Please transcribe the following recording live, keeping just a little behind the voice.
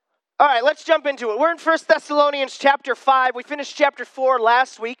All right, let's jump into it. We're in 1 Thessalonians chapter 5. We finished chapter 4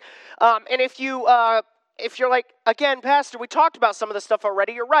 last week. And if you're like, again, Pastor, we talked about some of the stuff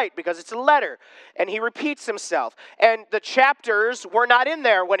already, you're right, because it's a letter, and he repeats himself. And the chapters were not in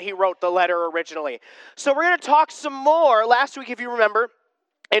there when he wrote the letter originally. So we're going to talk some more. Last week, if you remember,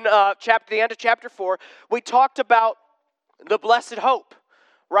 in the end of chapter 4, we talked about the blessed hope.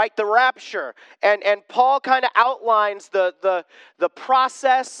 Right, the rapture, and Paul kind of outlines the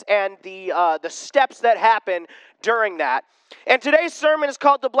process and the steps that happen during that. And today's sermon is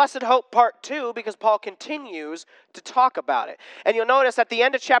called the Blessed Hope Part 2 because Paul continues to talk about it. And you'll notice at the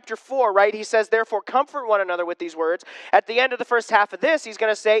end of chapter 4, right, he says, therefore comfort one another with these words. At the end of the first half of this, he's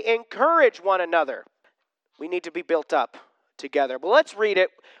going to say, encourage one another. We need to be built up together. But let's read it.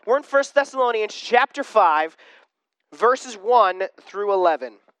 We're in 1 Thessalonians chapter 5. Verses 1 through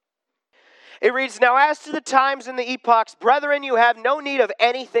 11. It reads, now as to the times and the epochs, brethren, you have no need of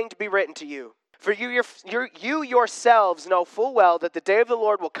anything to be written to you. For you yourselves know full well that the day of the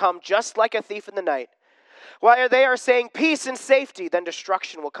Lord will come just like a thief in the night. While they are saying peace and safety, then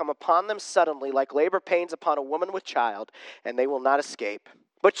destruction will come upon them suddenly like labor pains upon a woman with child, and they will not escape.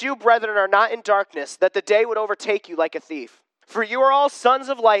 But you, brethren, are not in darkness, that the day would overtake you like a thief. For you are all sons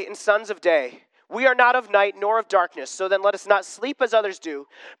of light and sons of day. We are not of night nor of darkness, so then let us not sleep as others do,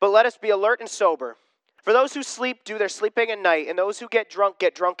 but let us be alert and sober. For those who sleep do their sleeping at night, and those who get drunk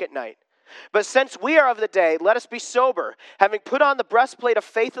at night. But since we are of the day, let us be sober, having put on the breastplate of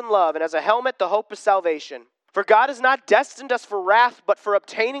faith and love, and as a helmet the hope of salvation. For God has not destined us for wrath, but for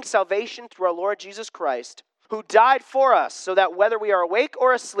obtaining salvation through our Lord Jesus Christ, who died for us, so that whether we are awake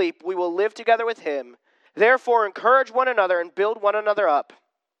or asleep, we will live together with him. Therefore encourage one another and build one another up,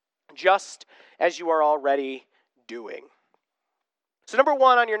 just as you are already doing. So number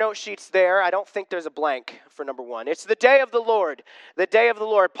 1 on your note sheets there, I don't think there's a blank for number 1. It's the day of the Lord, the day of the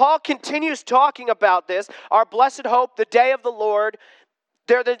Lord. Paul continues talking about this, our blessed hope, the day of the Lord.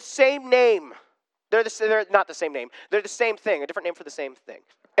 They're the same name. They're not the same name. They're the same thing, a different name for the same thing.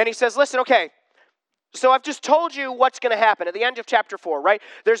 And he says, listen, okay, so I've just told you what's going to happen at the end of chapter 4, right?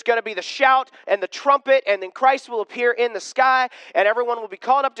 There's going to be the shout and the trumpet, and then Christ will appear in the sky, and everyone will be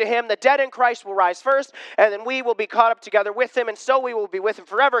caught up to him. The dead in Christ will rise first, and then we will be caught up together with him, and so we will be with him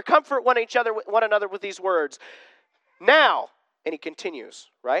forever. Comfort one another with these words. Now, and he continues,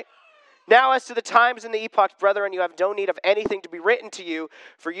 right? Now as to the times and the epochs, brethren, you have no need of anything to be written to you,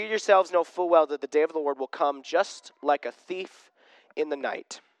 for you yourselves know full well that the day of the Lord will come just like a thief in the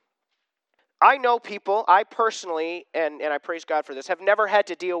night. I know people, I personally, and I praise God for this, have never had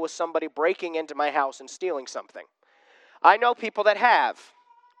to deal with somebody breaking into my house and stealing something. I know people that have.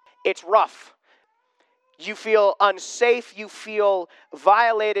 It's rough. You feel unsafe, you feel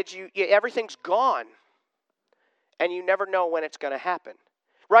violated, everything's gone. And you never know when it's going to happen.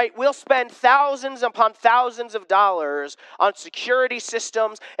 Right? We'll spend thousands upon thousands of dollars on security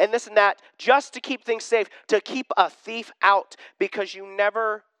systems and this and that just to keep things safe, to keep a thief out, because you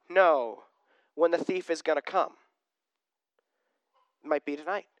never know when the thief is going to come. It might be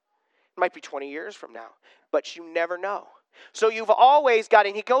tonight. It might be 20 years from now. But you never know. So you've always got,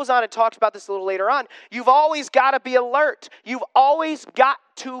 and he goes on and talks about this a little later on, you've always got to be alert. You've always got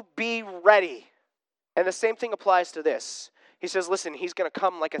to be ready. And the same thing applies to this. He says, listen, he's going to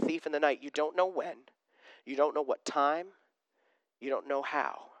come like a thief in the night. You don't know when. You don't know what time. You don't know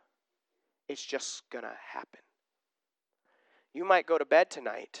how. It's just going to happen. You might go to bed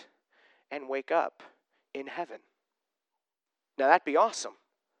tonight and wake up in heaven. Now that'd be awesome.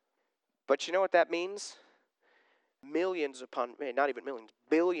 But you know what that means? Millions upon, not even millions,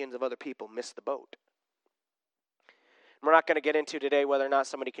 billions of other people miss the boat. We're not going to get into today whether or not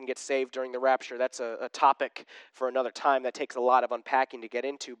somebody can get saved during the rapture. That's a topic for another time that takes a lot of unpacking to get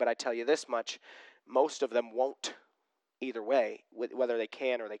into. But I tell you this much, most of them won't either way, whether they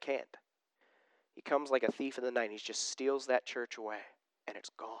can or they can't. He comes like a thief in the night. He just steals that church away, and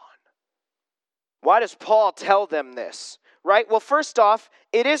it's gone. Why does Paul tell them this? Right? Well, first off,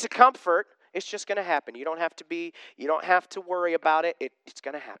 it is a comfort. It's just going to happen. You don't have to worry about it. It's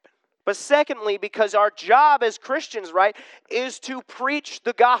going to happen. But secondly, because our job as Christians, right, is to preach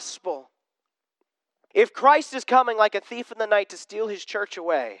the gospel. If Christ is coming like a thief in the night to steal his church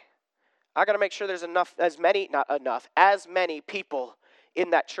away, I got to make sure there's as many people in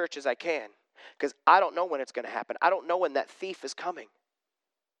that church as I can. Because I don't know when it's going to happen. I don't know when that thief is coming.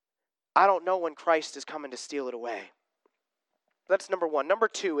 I don't know when Christ is coming to steal it away. That's number 1. Number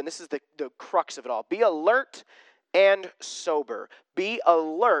 2, and this is the crux of it all. Be alert and sober. Be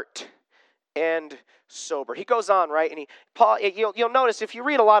alert and sober. He goes on, right? And Paul, you'll notice if you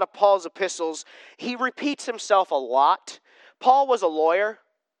read a lot of Paul's epistles, he repeats himself a lot. Paul was a lawyer.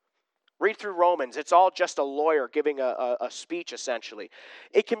 Read through Romans. It's all just a lawyer giving a speech, essentially.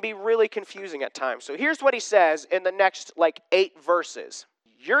 It can be really confusing at times. So here's what he says in the next 8 verses.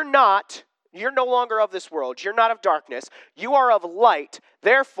 You're no longer of this world. You're not of darkness. You are of light.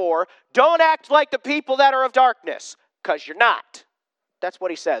 Therefore, don't act like the people that are of darkness, because you're not. That's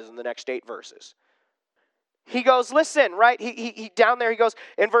what he says in the next 8 verses. He goes, listen, right? He down there, he goes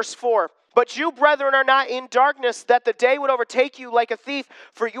in verse 4. But you, brethren, are not in darkness, that the day would overtake you like a thief.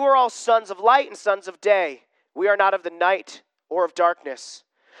 For you are all sons of light and sons of day. We are not of the night or of darkness.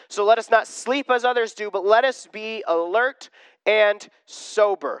 So let us not sleep as others do, but let us be alert and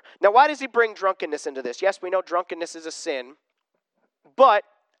sober. Now, why does he bring drunkenness into this? Yes, we know drunkenness is a sin. But,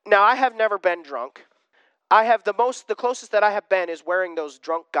 now I have never been drunk. The closest that I have been is wearing those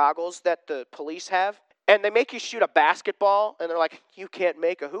drunk goggles that the police have. And they make you shoot a basketball, and they're like, you can't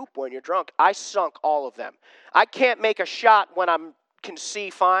make a hoop when you're drunk. I sunk all of them. I can't make a shot when I can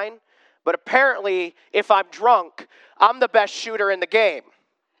see fine, but apparently, if I'm drunk, I'm the best shooter in the game.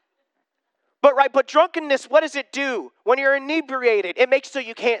 But drunkenness, what does it do? When you're inebriated, it makes so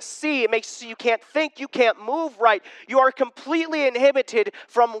you can't see. It makes so you can't think. You can't move right. You are completely inhibited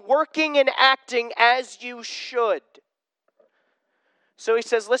from working and acting as you should. So he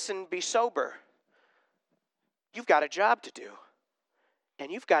says, listen, be sober. You've got a job to do,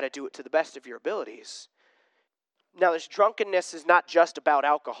 and you've got to do it to the best of your abilities. Now, this drunkenness is not just about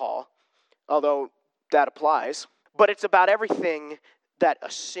alcohol, although that applies, but it's about everything that a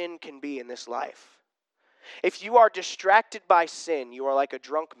sin can be in this life. If you are distracted by sin, you are like a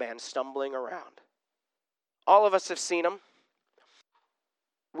drunk man stumbling around. All of us have seen them.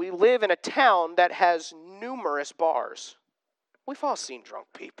 We live in a town that has numerous bars. We've all seen drunk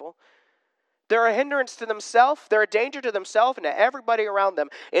people. They're a hindrance to themselves. They're a danger to themselves and to everybody around them.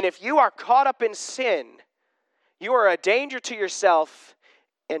 And if you are caught up in sin, you are a danger to yourself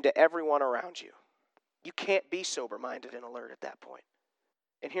and to everyone around you. You can't be sober-minded and alert at that point.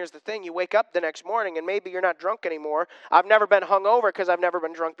 And here's the thing. You wake up the next morning and maybe you're not drunk anymore. I've never been hungover because I've never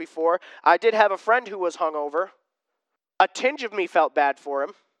been drunk before. I did have a friend who was hungover. A tinge of me felt bad for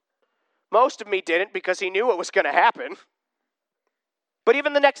him. Most of me didn't because he knew it was going to happen. But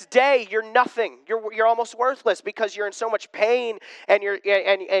even the next day, you're nothing. You're almost worthless because you're in so much pain and your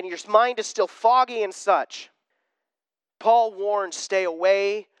mind is still foggy and such. Paul warns, stay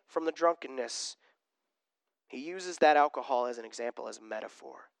away from the drunkenness. He uses that alcohol as an example, as a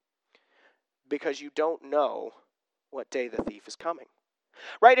metaphor. Because you don't know what day the thief is coming.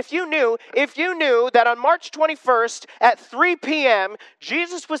 Right? If you knew that on March 21st at 3 p.m.,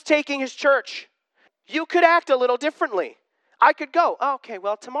 Jesus was taking his church, you could act a little differently. I could go, okay,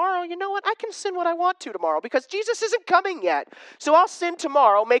 well, tomorrow, you know what? I can sin what I want to tomorrow because Jesus isn't coming yet. So I'll sin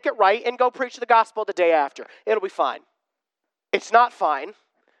tomorrow, make it right, and go preach the gospel the day after. It'll be fine. It's not fine,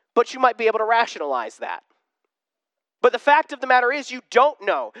 but you might be able to rationalize that. But the fact of the matter is you don't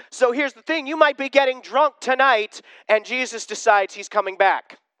know. So here's the thing. You might be getting drunk tonight, and Jesus decides he's coming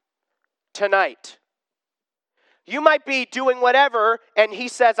back tonight. You might be doing whatever, and he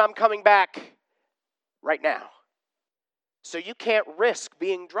says, I'm coming back right now. So you can't risk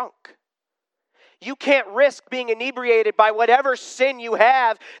being drunk. You can't risk being inebriated by whatever sin you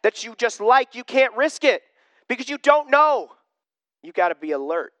have that you just like. You can't risk it because you don't know. You got to be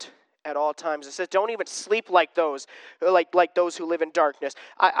alert at all times. It says don't even sleep like those who live in darkness.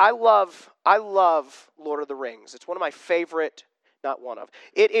 I love Lord of the Rings. It's one of my favorite,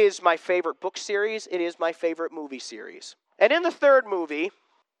 it is my favorite book series. It is my favorite movie series. And in the third movie,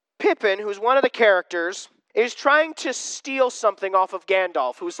 Pippin, who's one of the characters, is trying to steal something off of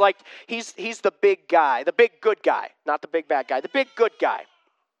Gandalf, who's like, he's the big guy, the big good guy, not the big bad guy, the big good guy.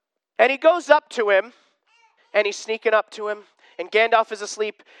 And he goes up to him, and he's sneaking up to him, and Gandalf is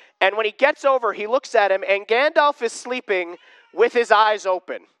asleep, and when he gets over, he looks at him, and Gandalf is sleeping with his eyes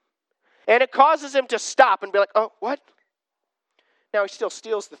open. And it causes him to stop and be like, oh, what? Now, he still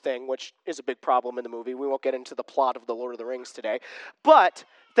steals the thing, which is a big problem in the movie. We won't get into the plot of The Lord of the Rings today. But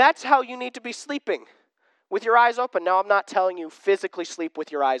that's how you need to be sleeping. With your eyes open. Now, I'm not telling you physically sleep with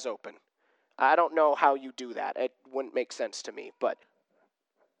your eyes open. I don't know how you do that. It wouldn't make sense to me. But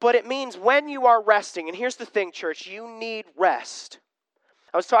it means when you are resting, and here's the thing, church, you need rest.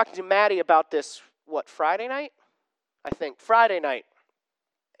 I was talking to Maddie about this, Friday night? I think, Friday night.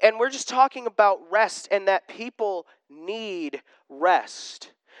 And we're just talking about rest and that people need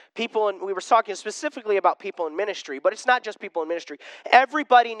rest. We were talking specifically about people in ministry, but it's not just people in ministry.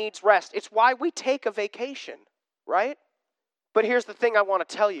 Everybody needs rest. It's why we take a vacation, right? But here's the thing I want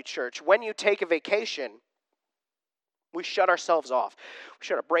to tell you, church. When you take a vacation, we shut ourselves off. We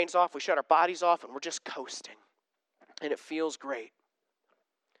shut our brains off, we shut our bodies off, and we're just coasting. And it feels great.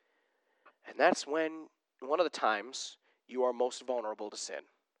 And that's one of the times you are most vulnerable to sin,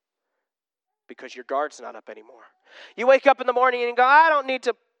 because your guard's not up anymore. You wake up in the morning and go, I don't need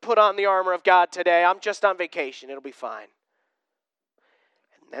to put on the armor of God today. I'm just on vacation. It'll be fine.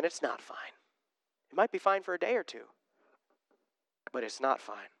 And then it's not fine. It might be fine for a day or two, but it's not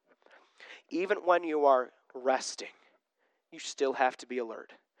fine. Even when you are resting, you still have to be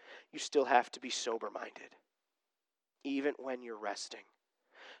alert. You still have to be sober-minded, even when you're resting.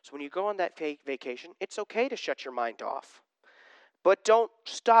 So when you go on that vacation, it's okay to shut your mind off. But don't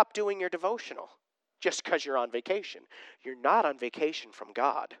stop doing your devotional just because you're on vacation. You're not on vacation from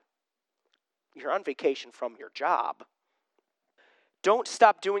God. You're on vacation from your job. Don't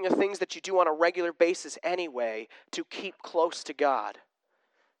stop doing the things that you do on a regular basis anyway to keep close to God.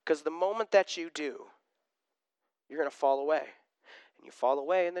 Because the moment that you do, you're going to fall away. And you fall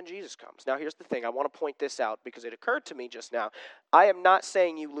away, and then Jesus comes. Now, here's the thing. I want to point this out because it occurred to me just now. I am not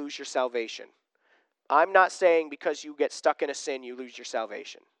saying you lose your salvation. I'm not saying because you get stuck in a sin, you lose your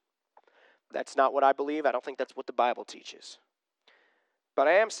salvation. That's not what I believe. I don't think that's what the Bible teaches. But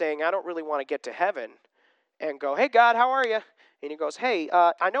I am saying I don't really want to get to heaven and go, hey, God, how are you? And he goes, hey,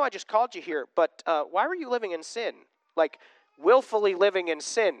 I know I just called you here, but why were you living in sin? Like, willfully living in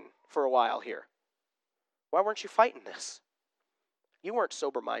sin for a while here. Why weren't you fighting this? You weren't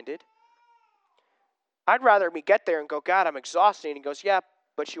sober-minded. I'd rather me get there and go, God, I'm exhausted. And he goes, yeah,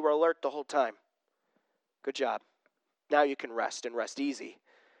 but you were alert the whole time. Good job. Now you can rest, and rest easy,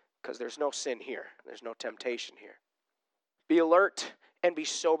 because there's no sin here. There's no temptation here. Be alert and be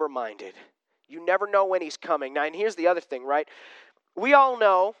sober-minded. You never know when he's coming. Now, and here's the other thing, right? We all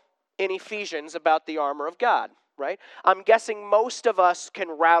know in Ephesians about the armor of God, right? I'm guessing most of us can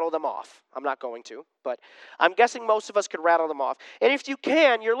rattle them off. I'm not going to, but I'm guessing most of us could rattle them off. And if you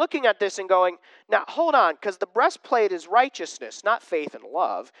can, you're looking at this and going, now, hold on, because the breastplate is righteousness, not faith and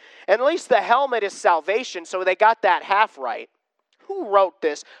love. And at least the helmet is salvation, so they got that half right. Who wrote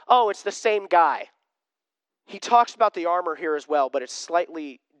this? Oh, it's the same guy. He talks about the armor here as well, but it's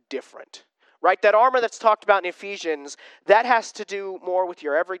slightly different. Right, that armor that's talked about in Ephesians, that has to do more with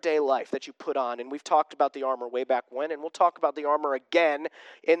your everyday life that you put on. And we've talked about the armor way back when, and we'll talk about the armor again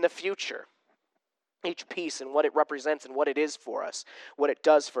in the future. Each piece and what it represents and what it is for us, what it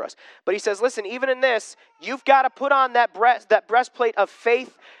does for us. But he says, listen, even in this, you've got to put on that breastplate of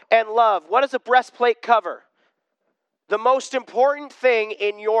faith and love. What does a breastplate cover? The most important thing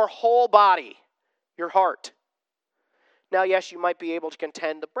in your whole body, your heart. Now, yes, you might be able to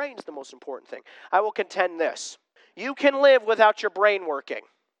contend the brain's the most important thing. I will contend this. You can live without your brain working.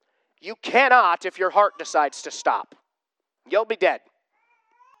 You cannot if your heart decides to stop. You'll be dead.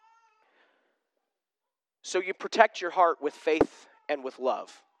 So you protect your heart with faith and with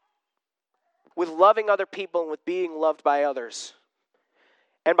love. With loving other people and with being loved by others.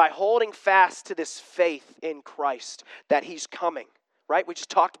 And by holding fast to this faith in Christ that he's coming. Right? We just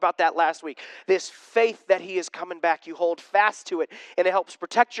talked about that last week. This faith that he is coming back, you hold fast to it, and it helps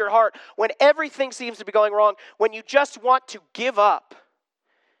protect your heart when everything seems to be going wrong, when you just want to give up.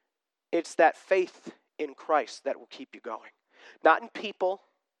 It's that faith in Christ that will keep you going. Not in people,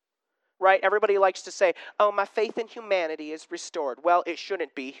 right? Everybody likes to say, oh, my faith in humanity is restored. Well, it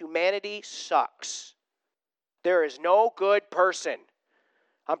shouldn't be. Humanity sucks. There is no good person.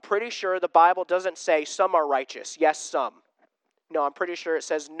 I'm pretty sure the Bible doesn't say some are righteous. Yes, some. No, I'm pretty sure it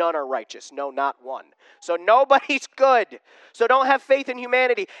says none are righteous. No, not one. So nobody's good. So don't have faith in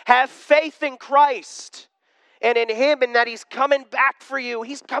humanity. Have faith in Christ and in him, and that he's coming back for you.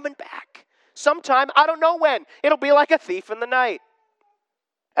 He's coming back sometime. I don't know when. It'll be like a thief in the night.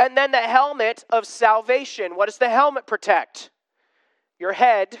 And then the helmet of salvation. What does the helmet protect? Your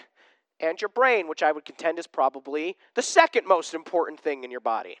head and your brain, which I would contend is probably the second most important thing in your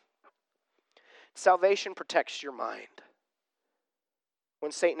body. Salvation protects your mind.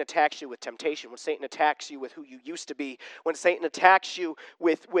 When Satan attacks you with temptation, when Satan attacks you with who you used to be, when Satan attacks you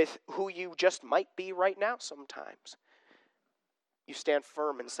with who you just might be right now sometimes, you stand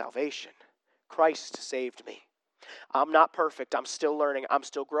firm in salvation. Christ saved me. I'm not perfect. I'm still learning. I'm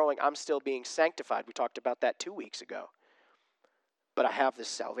still growing. I'm still being sanctified. We talked about that 2 weeks ago. But I have this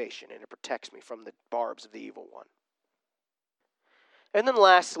salvation, and it protects me from the barbs of the evil one. And then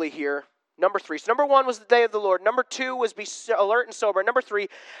lastly here, number 3. So number 1 was the day of the Lord. Number 2 was be alert and sober. Number 3,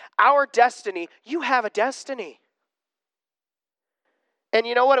 our destiny. You have a destiny. And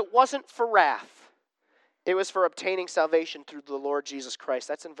you know what? It wasn't for wrath. It was for obtaining salvation through the Lord Jesus Christ.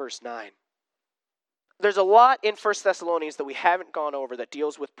 That's in verse 9. There's a lot in 1 Thessalonians that we haven't gone over that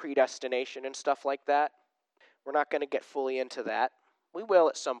deals with predestination and stuff like that. We're not going to get fully into that. We will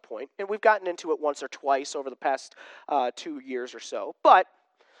at some point. And we've gotten into it once or twice over the past 2 years or so. But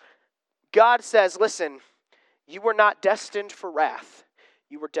God says, listen, you were not destined for wrath.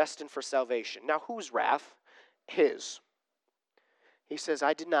 You were destined for salvation. Now, whose wrath? His. He says,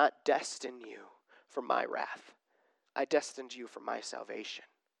 I did not destine you for my wrath. I destined you for my salvation.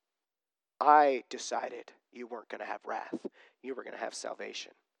 I decided you weren't going to have wrath. You were going to have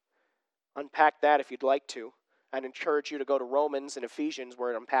salvation. Unpack that if you'd like to. I'd encourage you to go to Romans and Ephesians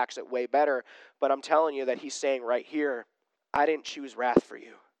where it unpacks it way better. But I'm telling you that he's saying right here, I didn't choose wrath for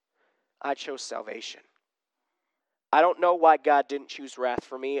you. I chose salvation. I don't know why God didn't choose wrath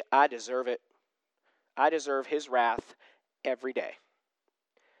for me. I deserve it. I deserve his wrath every day.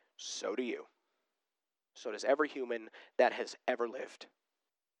 So do you. So does every human that has ever lived.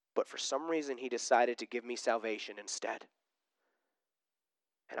 But for some reason, he decided to give me salvation instead.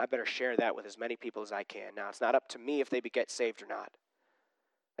 And I better share that with as many people as I can. Now, it's not up to me if they get saved or not.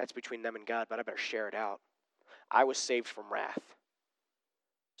 That's between them and God, but I better share it out. I was saved from wrath.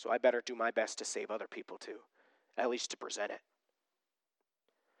 So I better do my best to save other people too, at least to present it.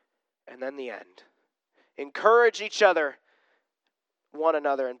 And then the end. Encourage each other, one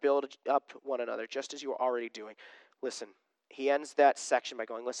another, and build up one another, just as you are already doing. Listen, he ends that section by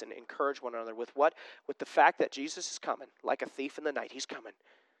going, listen, encourage one another with what? With the fact that Jesus is coming, like a thief in the night. He's coming.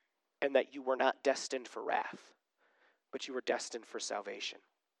 And that you were not destined for wrath, but you were destined for salvation.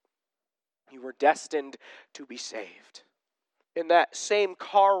 You were destined to be saved. In that same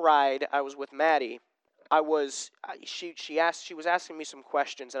car ride I was with Maddie, she was asking me some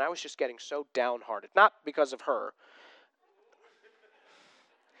questions, and I was just getting so downhearted. Not because of her,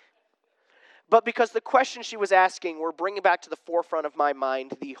 but because the questions she was asking were bringing back to the forefront of my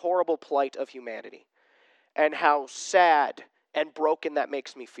mind the horrible plight of humanity and how sad and broken that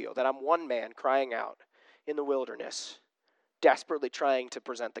makes me feel, that I'm one man crying out in the wilderness, desperately trying to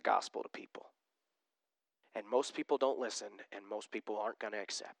present the gospel to people. And most people don't listen, and most people aren't going to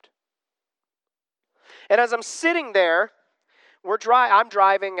accept. And as I'm sitting there, I'm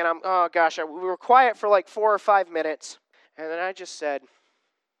driving, and we were quiet for like 4 or 5 minutes, and then I just said,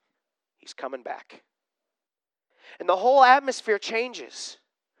 he's coming back. And the whole atmosphere changes.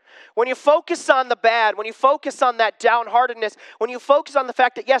 When you focus on the bad, when you focus on that downheartedness, when you focus on the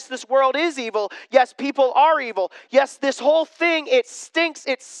fact that, yes, this world is evil, yes, people are evil, yes, this whole thing, it stinks,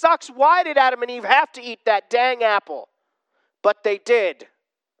 it sucks. Why did Adam and Eve have to eat that dang apple? But they did.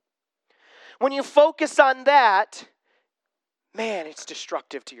 When you focus on that, man, it's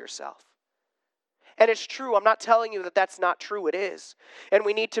destructive to yourself. And it's true. I'm not telling you that that's not true. It is. And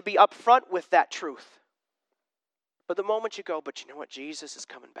we need to be upfront with that truth. But the moment you go, but you know what? Jesus is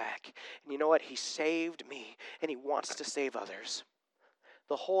coming back. And you know what? He saved me, and he wants to save others.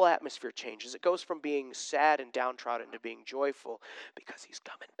 The whole atmosphere changes. It goes from being sad and downtrodden to being joyful because he's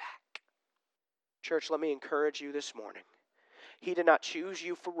coming back. Church, let me encourage you this morning. He did not choose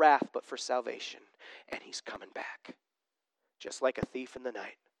you for wrath, but for salvation. And he's coming back. Just like a thief in the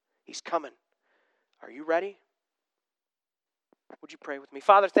night. He's coming. Are you ready? Would you pray with me?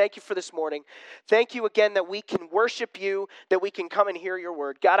 Father, thank you for this morning. Thank you again that we can worship you, that we can come and hear your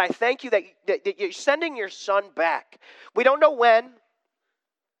word. God, I thank you that you're sending your son back. We don't know when.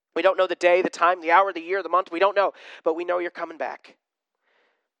 We don't know the day, the time, the hour, the year, the month. We don't know, but we know you're coming back.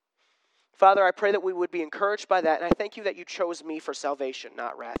 Father, I pray that we would be encouraged by that, and I thank you that you chose me for salvation,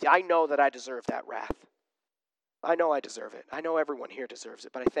 not wrath. I know that I deserve that wrath. I know I deserve it. I know everyone here deserves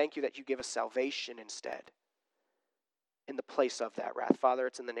it, but I thank you that you give us salvation instead. In the place of that wrath. Father,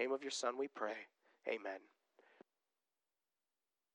 it's in the name of your Son we pray. Amen.